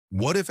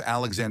What if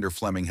Alexander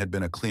Fleming had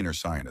been a cleaner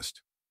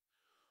scientist?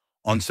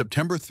 On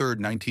September 3rd,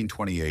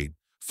 1928,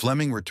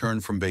 Fleming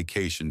returned from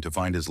vacation to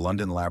find his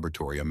London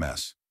laboratory a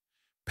mess.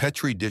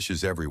 Petri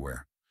dishes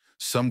everywhere,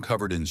 some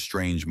covered in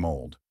strange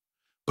mold.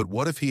 But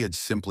what if he had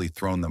simply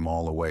thrown them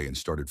all away and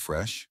started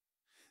fresh?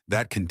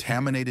 That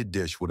contaminated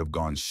dish would have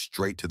gone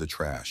straight to the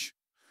trash.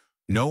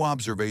 No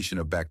observation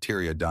of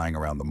bacteria dying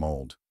around the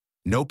mold.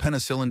 No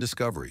penicillin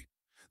discovery.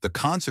 The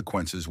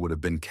consequences would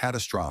have been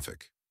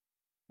catastrophic.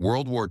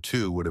 World War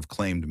II would have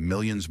claimed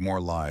millions more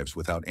lives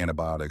without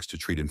antibiotics to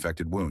treat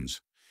infected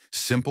wounds.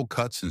 Simple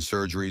cuts and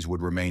surgeries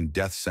would remain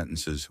death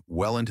sentences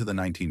well into the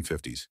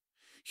 1950s.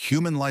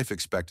 Human life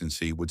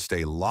expectancy would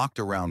stay locked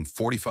around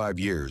 45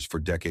 years for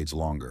decades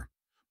longer.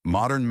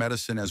 Modern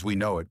medicine as we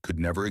know it could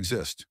never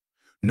exist.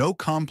 No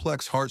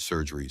complex heart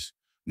surgeries,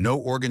 no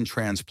organ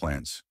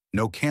transplants,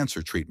 no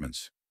cancer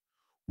treatments.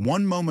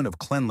 One moment of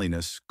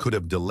cleanliness could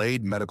have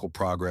delayed medical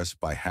progress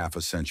by half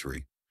a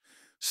century.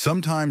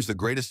 Sometimes the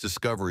greatest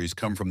discoveries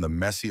come from the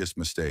messiest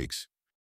mistakes.